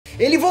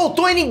Ele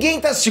voltou e ninguém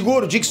tá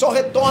seguro. Jigsaw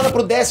retorna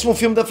pro 10º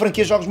filme da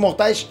franquia Jogos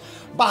Mortais,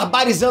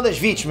 barbarizando as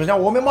vítimas, né?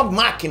 O homem é uma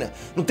máquina,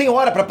 não tem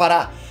hora pra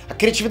parar. A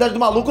criatividade do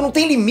maluco não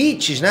tem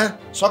limites, né?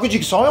 Só que o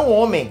Jigsaw é um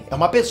homem, é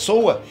uma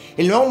pessoa.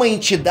 Ele não é uma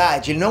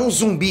entidade, ele não é um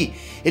zumbi.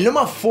 Ele não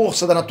é uma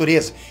força da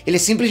natureza. Ele é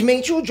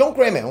simplesmente o John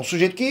Kramer, um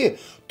sujeito que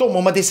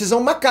tomou uma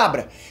decisão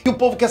macabra. E o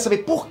povo quer saber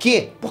por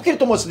quê? Por que ele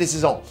tomou essa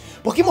decisão?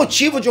 Por que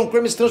motivo o John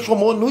Kramer se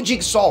transformou no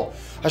Jigsaw?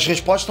 As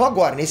respostas estão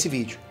agora, nesse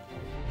vídeo.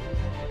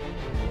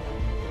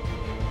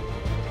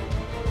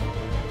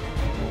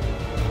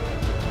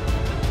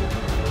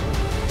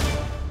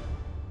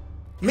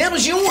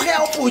 Menos de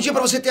R$1 por dia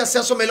para você ter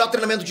acesso ao melhor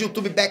treinamento de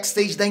YouTube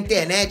backstage da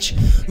internet.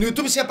 No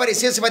YouTube, sem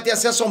aparecer, você vai ter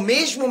acesso ao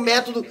mesmo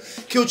método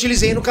que eu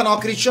utilizei no canal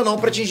Acredite ou Não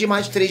para atingir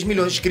mais de 3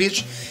 milhões de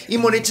inscritos e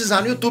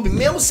monetizar no YouTube,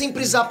 mesmo sem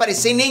precisar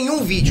aparecer em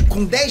nenhum vídeo.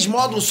 Com 10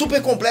 módulos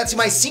super completos e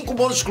mais 5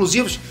 bônus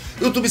exclusivos,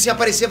 o YouTube sem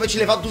aparecer vai te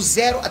levar do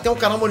zero até um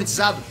canal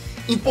monetizado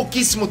em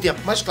pouquíssimo tempo.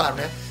 Mas claro,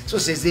 né? Se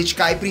você se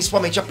dedicar e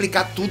principalmente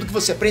aplicar tudo que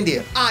você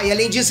aprender. Ah, e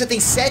além disso, você tem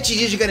 7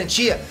 dias de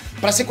garantia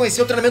para você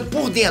conhecer o treinamento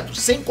por dentro,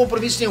 sem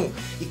compromisso nenhum.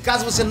 E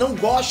caso você não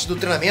goste do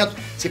treinamento,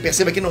 você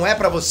perceba que não é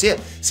para você,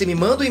 você me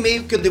manda um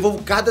e-mail que eu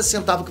devolvo cada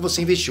centavo que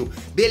você investiu.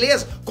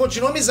 Beleza?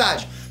 Continua a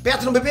amizade.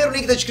 Aperta no primeiro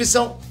link da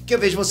descrição que eu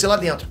vejo você lá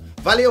dentro.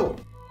 Valeu!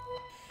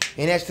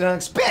 Inés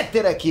Trunks,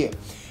 Peter aqui.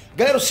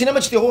 Galera, o cinema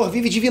de terror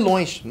vive de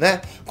vilões, né?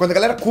 Quando a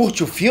galera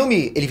curte o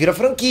filme, ele vira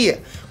franquia.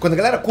 Quando a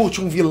galera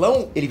curte um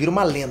vilão, ele vira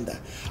uma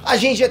lenda. A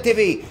gente já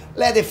teve aí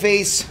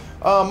Leatherface,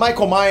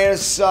 Michael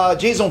Myers,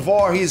 Jason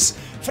Voorhees,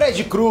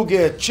 Freddy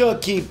Krueger,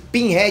 Chucky,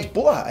 Pinhead.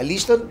 Porra, a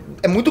lista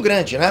é muito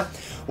grande, né?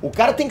 O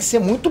cara tem que ser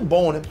muito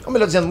bom, né? Ou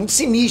melhor dizendo, muito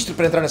sinistro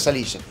pra entrar nessa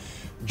lista.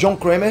 John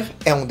Kramer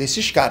é um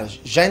desses caras,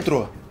 já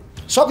entrou.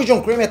 Só que o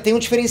John Kramer tem um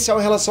diferencial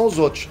em relação aos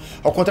outros.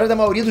 Ao contrário da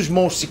maioria dos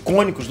monstros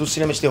icônicos do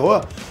cinema de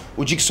terror,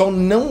 o Jigsaw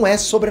não é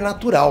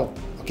sobrenatural,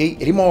 ok?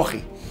 Ele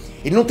morre.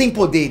 Ele não tem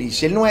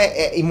poderes, ele não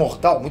é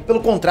imortal, muito pelo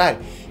contrário.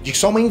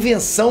 Jigsaw é uma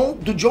invenção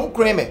do John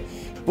Kramer.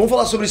 Vamos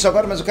falar sobre isso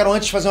agora, mas eu quero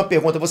antes fazer uma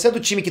pergunta. Você é do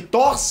time que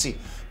torce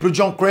pro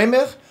John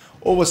Kramer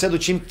ou você é do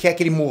time que quer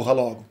que ele morra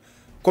logo?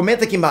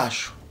 Comenta aqui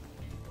embaixo.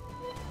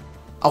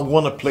 I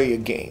wanna play a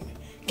game.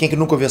 Quem que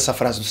nunca ouviu essa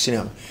frase do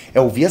cinema? É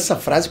ouvir essa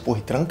frase, porra,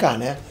 e trancar,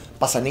 né?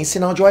 Passa nem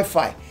sinal de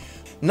Wi-Fi.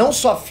 Não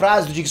só a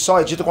frase do Jigsaw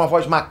é dita com uma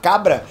voz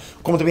macabra,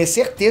 como também é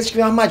certeza de que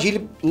vem uma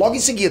armadilha logo em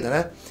seguida,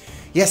 né?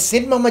 E é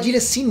sempre uma armadilha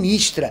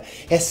sinistra,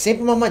 é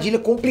sempre uma armadilha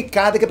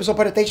complicada que a pessoa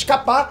pode até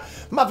escapar,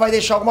 mas vai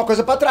deixar alguma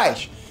coisa pra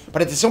trás.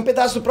 Pode ser um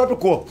pedaço do próprio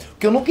corpo.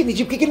 Porque eu nunca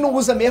entendi por que ele não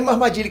usa a mesma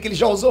armadilha que ele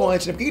já usou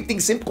antes, né? Por que ele tem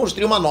que sempre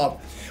construir uma nova?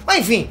 Mas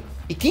enfim,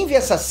 e quem vê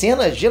essa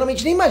cena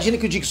geralmente nem imagina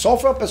que o Jigsaw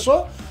foi uma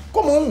pessoa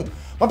comum,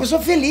 uma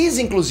pessoa feliz,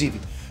 inclusive.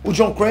 O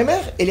John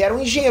Kramer, ele era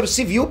um engenheiro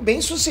civil bem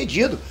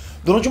sucedido,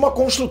 dono de uma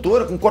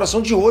construtora, com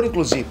coração de ouro,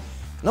 inclusive.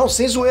 Não,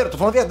 sem zoeira, tô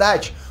falando a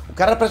verdade. O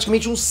cara era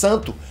praticamente um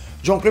santo.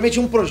 John Kramer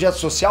tinha um projeto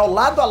social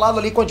lado a lado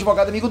ali com o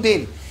advogado amigo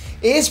dele.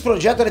 Esse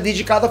projeto era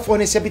dedicado a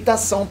fornecer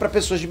habitação para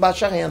pessoas de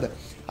baixa renda.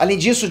 Além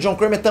disso, John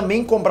Kramer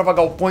também comprava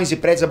galpões e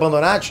prédios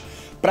abandonados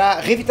para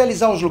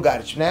revitalizar os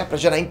lugares, né? Para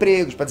gerar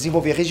empregos, para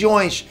desenvolver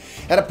regiões.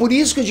 Era por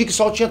isso que o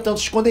Jigsaw tinha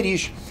tantos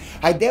esconderijos.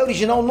 A ideia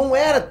original não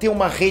era ter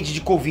uma rede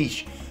de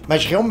Covid,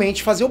 mas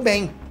realmente fazer o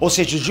bem. Ou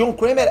seja, o John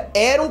Kramer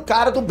era um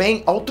cara do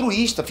bem,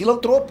 altruísta,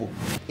 filantropo.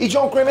 E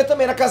John Kramer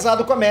também era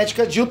casado com a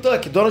médica Jill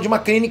Tuck, dona de uma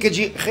clínica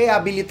de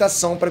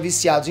reabilitação para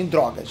viciados em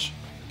drogas.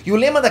 E o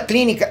lema da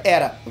clínica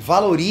era: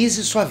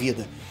 valorize sua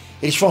vida.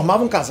 Eles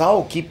formavam um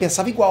casal que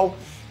pensava igual,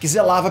 que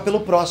zelava pelo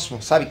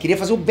próximo, sabe? Queria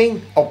fazer o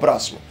bem ao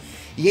próximo.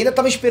 E ainda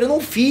estava esperando um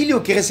filho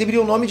que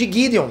receberia o nome de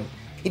Gideon.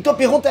 Então a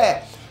pergunta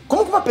é,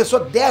 como que uma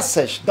pessoa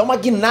dessas dá uma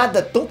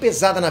guinada tão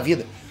pesada na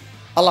vida?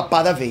 A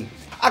lapada veio.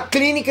 A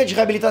clínica de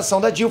reabilitação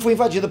da Jill foi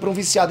invadida por um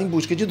viciado em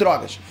busca de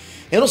drogas.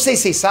 Eu não sei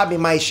se vocês sabem,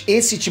 mas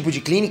esse tipo de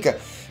clínica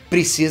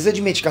precisa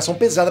de medicação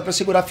pesada para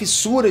segurar a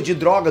fissura de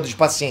droga dos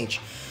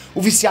pacientes.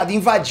 O viciado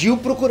invadiu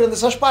procurando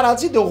essas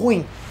paradas e deu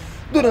ruim.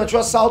 Durante o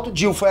assalto,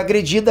 Jill foi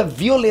agredida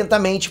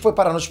violentamente e foi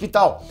parar no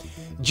hospital.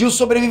 Jill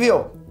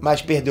sobreviveu,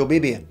 mas perdeu o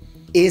bebê.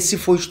 Esse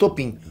foi o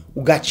estopim,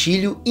 o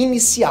gatilho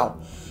inicial.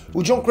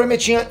 O John Kramer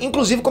tinha,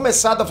 inclusive,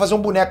 começado a fazer um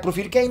boneco pro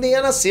filho que ainda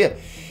ia nascer.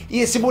 E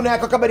esse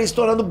boneco acabaria se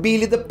tornando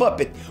Billy the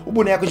Puppet, o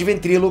boneco de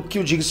ventrilo que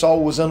o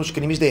Jigsaw usa nos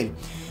crimes dele.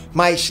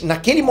 Mas,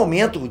 naquele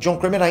momento, o John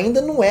Kramer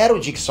ainda não era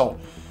o Jigsaw,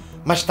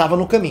 mas estava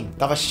no caminho,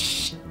 estava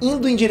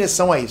indo em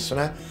direção a isso,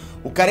 né?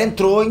 O cara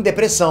entrou em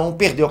depressão,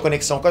 perdeu a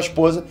conexão com a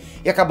esposa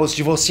e acabou se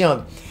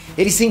divorciando.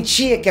 Ele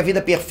sentia que a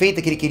vida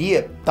perfeita que ele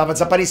queria estava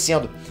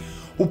desaparecendo.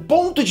 O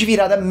ponto de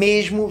virada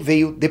mesmo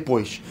veio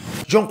depois.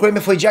 John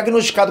Kramer foi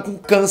diagnosticado com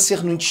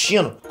câncer no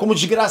intestino. Como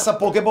desgraça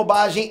pouco é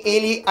bobagem,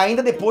 ele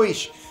ainda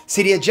depois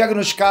seria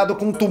diagnosticado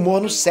com um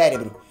tumor no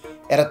cérebro.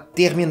 Era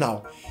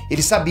terminal.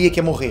 Ele sabia que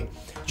ia morrer.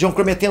 John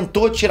Kramer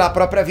tentou tirar a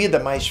própria vida,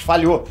 mas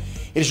falhou.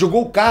 Ele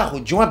jogou o carro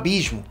de um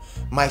abismo,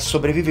 mas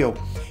sobreviveu.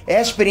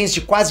 Essa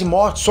experiência de quase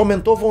morte só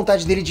aumentou a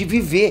vontade dele de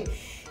viver.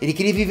 Ele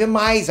queria viver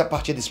mais a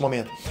partir desse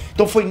momento.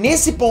 Então foi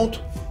nesse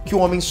ponto que o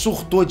homem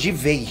surtou de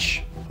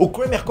vez. O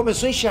Kramer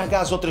começou a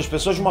enxergar as outras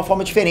pessoas de uma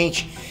forma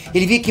diferente.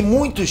 Ele via que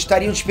muitos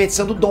estariam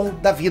desperdiçando o dom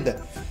da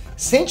vida.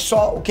 Sente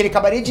só o que ele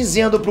acabaria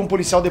dizendo para um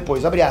policial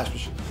depois, abre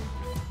aspas.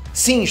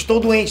 Sim,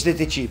 estou doente,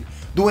 detetive.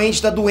 Doente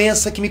da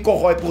doença que me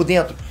corrói por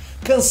dentro.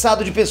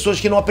 Cansado de pessoas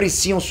que não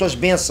apreciam suas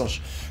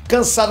bênçãos.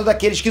 Cansado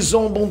daqueles que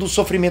zombam do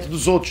sofrimento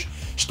dos outros.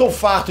 Estou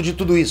farto de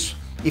tudo isso.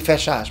 E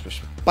fecha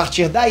aspas. A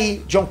partir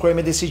daí, John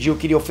Kramer decidiu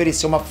que iria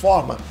oferecer uma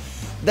forma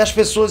das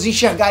pessoas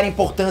enxergarem a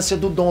importância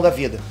do dom da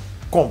vida.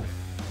 Como?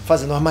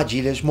 Fazendo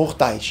armadilhas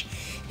mortais.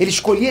 Ele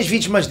escolhia as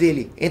vítimas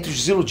dele, entre os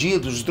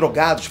desiludidos, os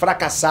drogados,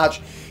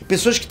 fracassados,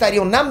 pessoas que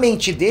estariam na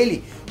mente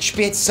dele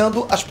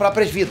desperdiçando as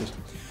próprias vidas.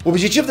 O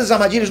objetivo das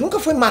armadilhas nunca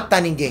foi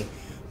matar ninguém,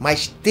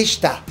 mas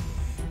testar.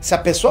 Se a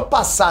pessoa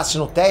passasse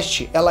no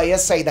teste, ela ia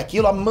sair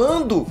daquilo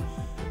amando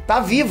tá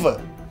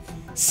viva.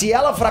 Se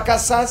ela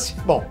fracassasse,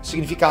 bom,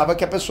 significava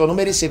que a pessoa não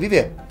merecia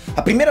viver.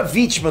 A primeira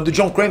vítima do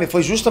John Kramer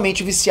foi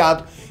justamente o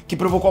viciado que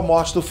provocou a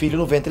morte do filho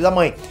no ventre da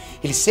mãe.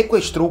 Ele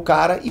sequestrou o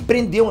cara e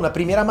prendeu na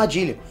primeira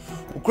armadilha.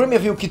 O Kramer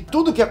viu que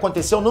tudo o que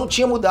aconteceu não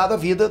tinha mudado a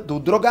vida do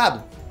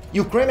drogado.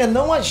 E o Kramer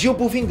não agiu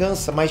por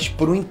vingança, mas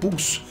por um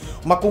impulso,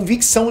 uma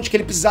convicção de que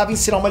ele precisava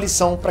ensinar uma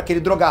lição para aquele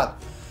drogado.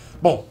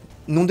 Bom,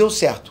 não deu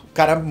certo, o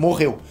cara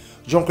morreu.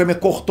 John Kramer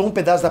cortou um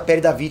pedaço da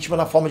pele da vítima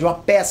na forma de uma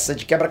peça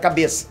de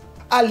quebra-cabeça.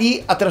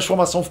 Ali a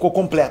transformação ficou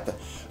completa.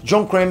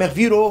 John Kramer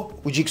virou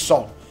o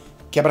Jigsaw,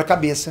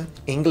 quebra-cabeça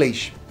em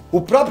inglês.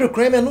 O próprio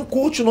Kramer não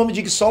curte o nome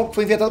de Jigsaw que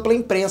foi inventado pela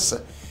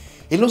imprensa.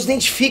 Ele não se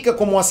identifica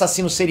como um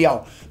assassino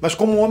serial, mas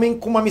como um homem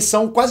com uma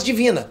missão quase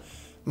divina.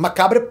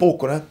 Macabro é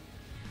pouco, né?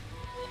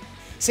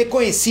 Você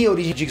conhecia a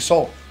origem de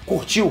Jigsaw?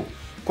 Curtiu?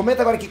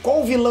 Comenta agora aqui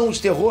qual vilão de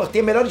terror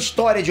tem a melhor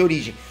história de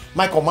origem.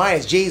 Michael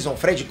Myers, Jason,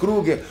 Freddy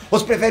Krueger, ou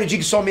você prefere o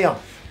Jigsaw mesmo?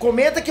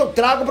 Comenta que eu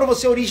trago pra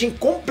você a origem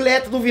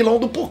completa do vilão,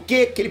 do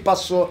porquê que ele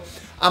passou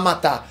a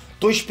matar.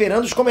 Tô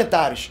esperando os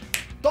comentários.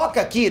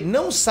 Toca aqui,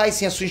 não sai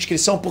sem a sua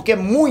inscrição, porque é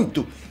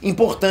muito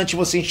importante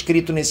você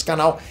inscrito nesse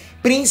canal,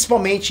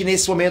 principalmente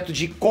nesse momento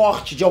de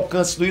corte de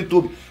alcance do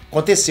YouTube.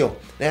 Aconteceu,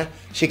 né?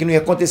 Achei que não ia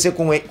acontecer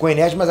com o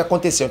𝐏𝐿, mas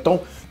aconteceu.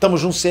 Então, tamo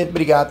junto sempre,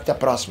 obrigado, até a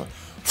próxima.